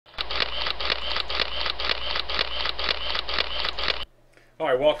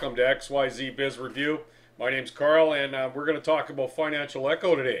Hi, welcome to XYZ Biz Review. My name's Carl, and we're going to talk about Financial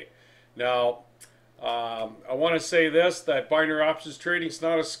Echo today. Now, I want to say this, that binary options trading is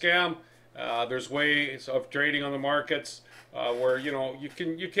not a scam. There's ways of trading on the markets where,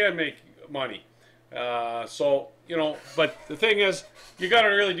 you can make money. But the thing is, you got to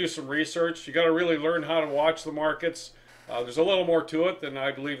really do some research. You got to really learn how to watch the markets. There's a little more to it than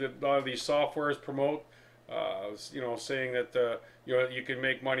I believe that a lot of these softwares promote. Saying that you can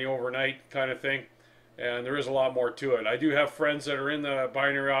make money overnight kind of thing, and there is a lot more to it. I do have friends that are in the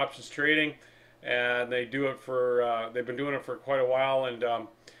binary options trading, and they do it for they've been doing it for quite a while, and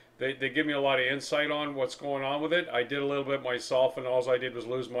they give me a lot of insight on what's going on with it. I did a little bit myself, and all I did was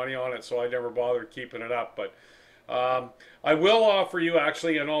lose money on it, so I never bothered keeping it up. But I will offer you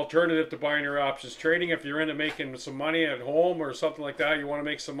actually an alternative to binary options trading if you're into making some money at home or something like that. You want to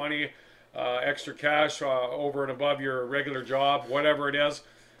make some money, extra cash over and above your regular job, whatever it is.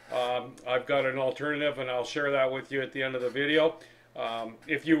 I've got an alternative, and I'll share that with you at the end of the video.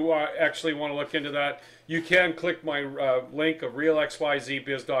 If you actually want to look into that, you can click my link of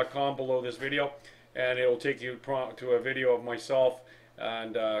realxyzbiz.com below this video, and it'll take you to a video of myself,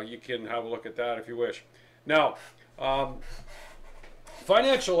 and you can have a look at that if you wish. Now,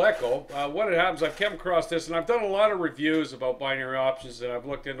 Financial Echo, what it happens, I've come across this, and I've done a lot of reviews about binary options, and I've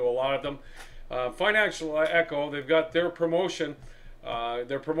looked into a lot of them. Financial Echo, they've got their promotion.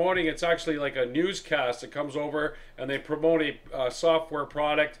 They're promoting, it's actually like a newscast that comes over, and they promote a software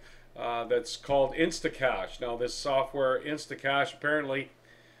product that's called InstaCash. Now, this software, InstaCash, apparently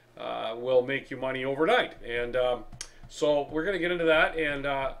will make you money overnight. And so we're going to get into that, and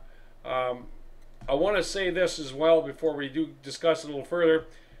I want to say this as well before we do discuss it a little further.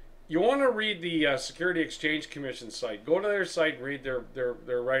 You want to read the Security Exchange Commission site. Go to their site and read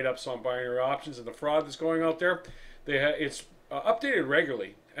their write-ups on binary options and the fraud that's going out there. It's updated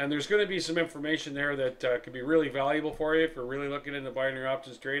regularly, and there's going to be some information there that could be really valuable for you if you're really looking into binary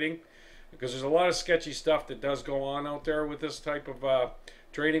options trading, because there's a lot of sketchy stuff that does go on out there with this type of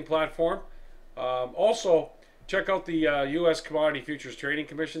trading platform. Also, check out the U.S. Commodity Futures Trading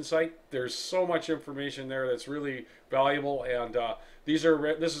Commission site. There's so much information there that's really valuable, and this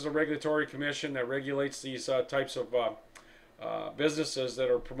is a regulatory commission that regulates these types of businesses that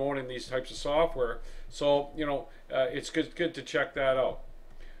are promoting these types of software. So, it's good to check that out.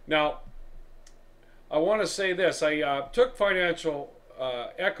 Now, I want to say this. I took Financial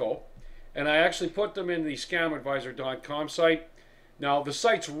Echo, and I actually put them in the scamadvisor.com site. Now, the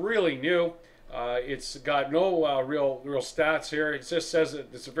site's really new. It's got no real stats here. It just says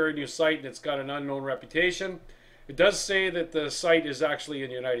that it's a very new site and it's got an unknown reputation. It does say that the site is actually in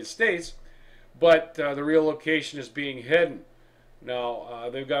the United States, but the real location is being hidden. Now,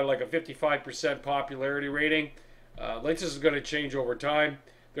 they've got like a 55% popularity rating. This is going to change over time.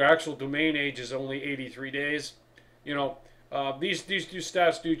 Their actual domain age is only 83 days. These two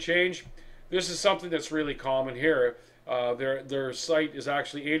stats do change. This is something that's really common here. Their site is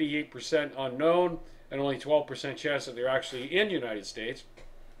actually 88% unknown and only 12% chance that they're actually in the United States.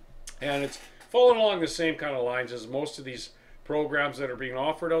 And it's following along the same kind of lines as most of these programs that are being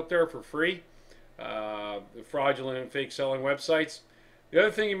offered out there for free, the fraudulent and fake selling websites. The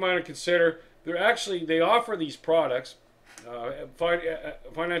other thing you might consider, they offer these products.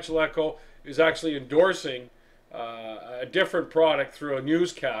 Financial Echo is actually endorsing a different product through a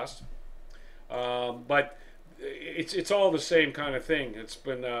newscast, but it's all the same kind of thing. It's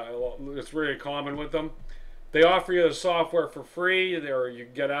really common with them. They offer you the software for free, or you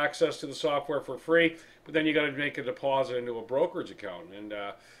get access to the software for free, but then you got to make a deposit into a brokerage account, and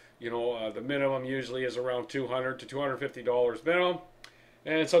the minimum usually is around $200 to $250 minimum,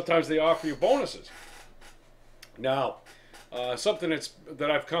 and sometimes they offer you bonuses. Now, something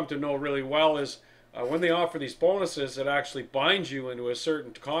that I've come to know really well is when they offer these bonuses, it actually binds you into a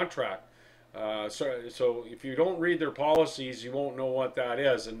certain contract. So if you don't read their policies, you won't know what that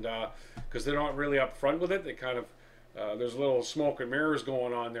is, and because they're not really upfront with it, they kind of there's a little smoke and mirrors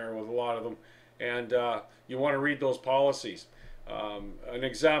going on there with a lot of them, and you want to read those policies. An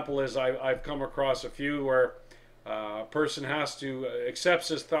example is I've come across a few where a person has to accepts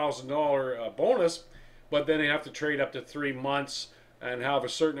this $1,000 bonus, but then they have to trade up to 3 months and have a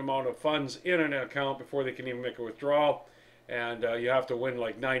certain amount of funds in an account before they can even make a withdrawal. And you have to win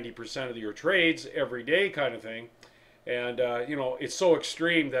like 90% of your trades every day kind of thing. And, it's so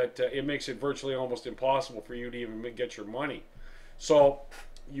extreme that it makes it virtually almost impossible for you to even get your money. So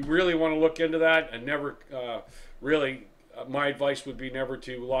you really want to look into that, and never my advice would be never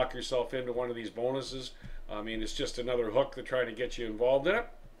to lock yourself into one of these bonuses. I mean, it's just another hook to try to get you involved in it.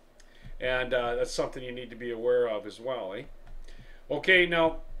 And that's something you need to be aware of as well, eh? Okay,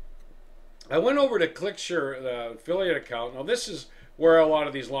 now I went over to ClickSure, the affiliate account. Now this is where a lot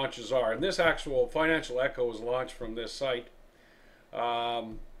of these launches are, and this actual Financial Echo was launched from this site.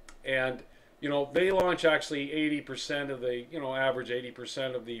 And you know, they launch actually 80% of the, you know, average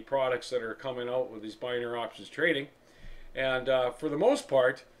 80% of the products that are coming out with these binary options trading. And for the most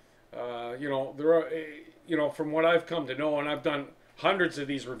part, you know, there are, you know, from what I've come to know, and I've done hundreds of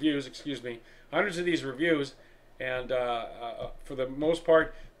these reviews, excuse me, hundreds of these reviews, and for the most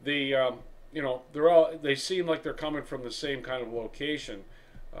part, the you know, they seem like they're coming from the same kind of location.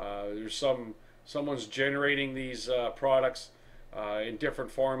 There's someone's generating these products in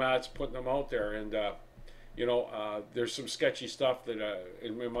different formats, putting them out there, and you know, there's some sketchy stuff that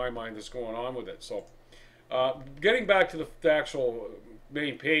in my mind that's going on with it. So getting back to the actual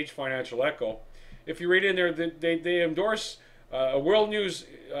main page, Financial Echo, if you read in there, they endorse a World News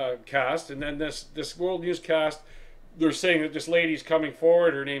cast, and then this World News cast, they're saying that this lady's coming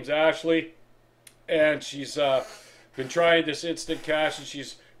forward. Her name's Ashley, and she's been trying this InstaCash, and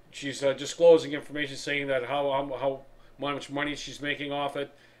she's disclosing information saying that how much money she's making off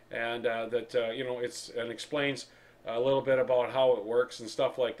it, and that you know, and explains a little bit about how it works and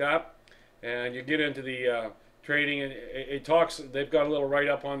stuff like that. And you get into the trading, and it talks. They've got a little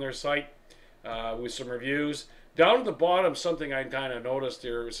write-up on their site with some reviews. Down at the bottom, something I kind of noticed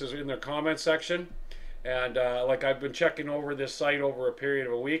here, it says in their comment section, and like I've been checking over this site over a period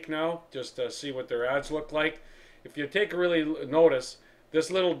of a week now, just to see what their ads look like. If you take a really notice, this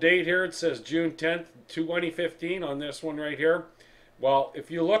little date here, it says June 10th, 2015 on this one right here. Well,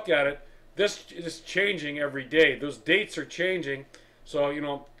 if you look at it, this is changing every day. Those dates are changing. So, you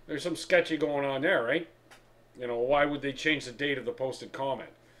know, there's some sketchy going on there, right? You know, why would they change the date of the posted comment?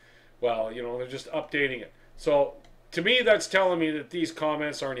 Well, you know, they're just updating it. So, to me, that's telling me that these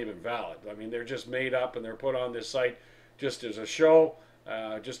comments aren't even valid. I mean, they're just made up, and they're put on this site just as a show,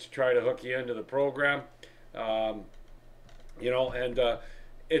 just to try to hook you into the program. You know, and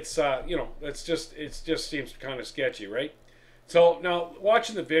it's you know, it just seems kind of sketchy, right? So now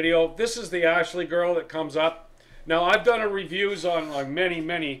watching the video, this is the Ashley girl that comes up. Now I've done reviews on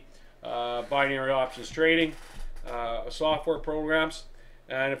many binary options trading software programs,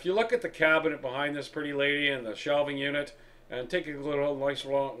 and if you look at the cabinet behind this pretty lady and the shelving unit, and take a little nice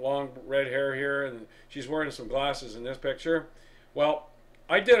long red hair here, and she's wearing some glasses in this picture. Well,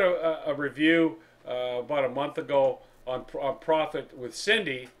 I did a review about a month ago on profit with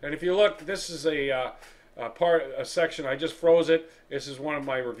Cindy, and if you look, this is a section. I just froze it. This is one of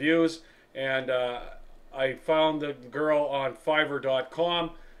my reviews, and I found the girl on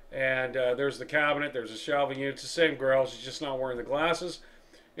Fiverr.com, and there's the cabinet, there's a shelving unit. It's the same girl, she's just not wearing the glasses.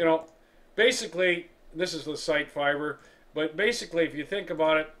 You know, basically, this is the site Fiverr, but basically, if you think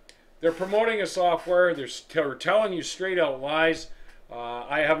about it, they're promoting a software, they're telling you straight out lies.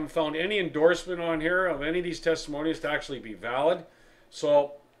 I haven't found any endorsement on here of any of these testimonials to actually be valid.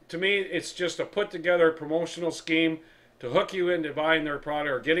 So to me, it's just a put together promotional scheme to hook you into buying their product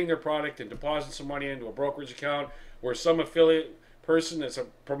or getting their product and deposit some money into a brokerage account where some affiliate person that's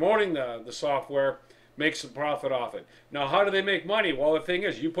promoting the software makes a profit off it. Now, how do they make money? Well, the thing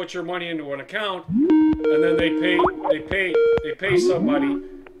is, you put your money into an account, and then they pay somebody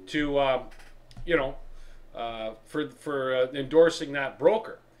to you know, for endorsing that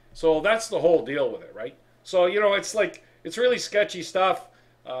broker. So that's the whole deal with it, right? So, you know, it's like, it's really sketchy stuff.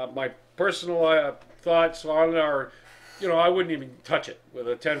 My personal thoughts on it are, you know, I wouldn't even touch it with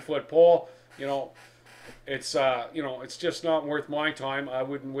a 10-foot pole. You know, it's just not worth my time. I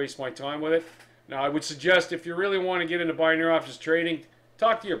wouldn't waste my time with it. Now, I would suggest if you really want to get into binary options trading,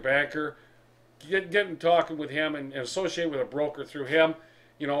 talk to your banker, get in talking with him, and associate with a broker through him.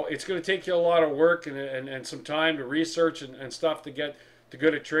 You know, it's going to take you a lot of work and some time to research and stuff to get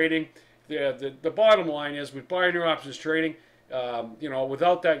good at trading. The bottom line is, with binary options trading, you know,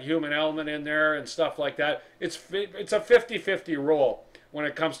 without that human element in there and stuff like that, it's a 50-50 roll when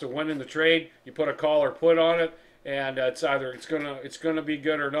it comes to winning the trade. You put a call or put on it, and it's either it's gonna be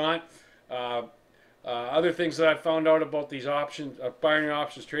good or not. Other things that I found out about these binary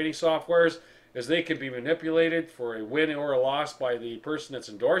options trading softwares is they can be manipulated for a win or a loss by the person that's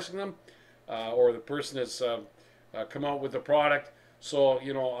endorsing them, or the person that's come out with the product. So,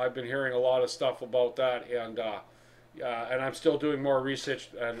 you know, I've been hearing a lot of stuff about that, and I'm still doing more research,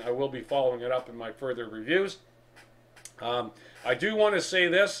 and I will be following it up in my further reviews. I do want to say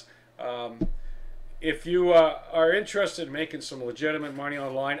this. If you are interested in making some legitimate money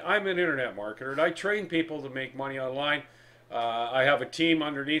online, I'm an internet marketer, and I train people to make money online. I have a team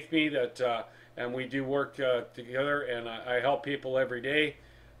underneath me that, and we do work together, and I help people every day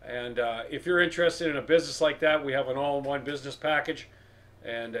And if you're interested in a business like that, we have an all-in-one business package,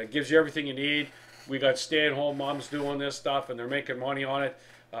 and it gives you everything you need. We got stay-at-home moms doing this stuff, and they're making money on it.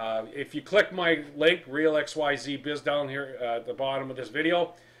 If you click my link, Real XYZ Biz, down here at the bottom of this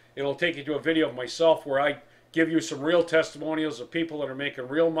video, it'll take you to a video of myself where I give you some real testimonials of people that are making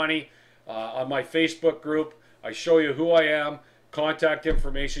real money on my Facebook group. I show you who I am, contact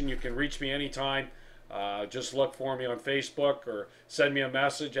information. You can reach me anytime. Just look for me on Facebook or send me a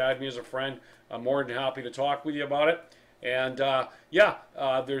message, add me as a friend. I'm more than happy to talk with you about it. And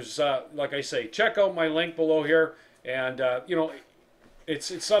there's, like I say, check out my link below here. And, you know,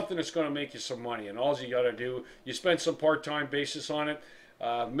 it's something that's going to make you some money. And all you got to do, you spend some part-time basis on it.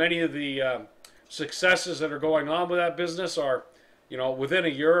 Many of the successes that are going on with that business are, you know, within a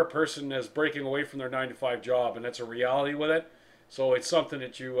year, a person is breaking away from their 9-to-5 job, and that's a reality with it. So it's something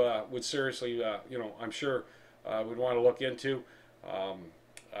that you would seriously, you know, I'm sure would want to look into.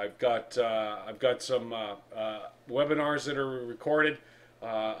 I've got some webinars that are recorded.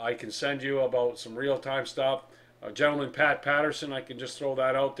 I can send you about some real-time stuff. Gentleman Pat Patterson, I can just throw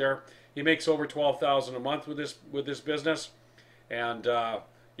that out there. He makes over $12,000 a month with this business, and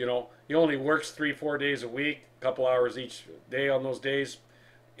you know, he only works 3-4 days a week, a couple hours each day on those days,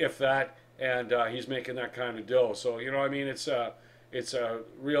 if that. And he's making that kind of dough. So, you know, I mean, it's a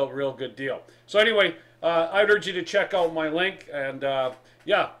real good deal. So anyway, I'd urge you to check out my link, and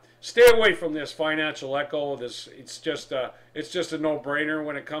yeah, stay away from this financial echo. It's just a no-brainer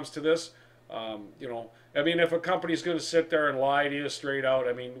when it comes to this. You know, I mean, if a company's going to sit there and lie to you straight out,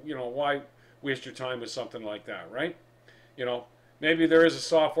 I mean, you know, why waste your time with something like that, right? You know, maybe there is a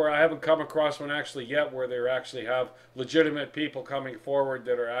software. I haven't come across one actually yet where they actually have legitimate people coming forward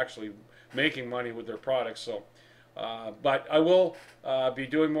that are actually making money with their products. So, but I will be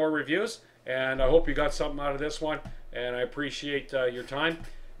doing more reviews, and I hope you got something out of this one, and I appreciate your time.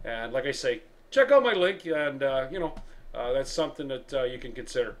 And like I say, check out my link, and you know, that's something that you can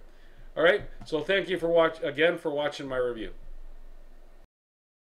consider. All right, so thank you for watching my review.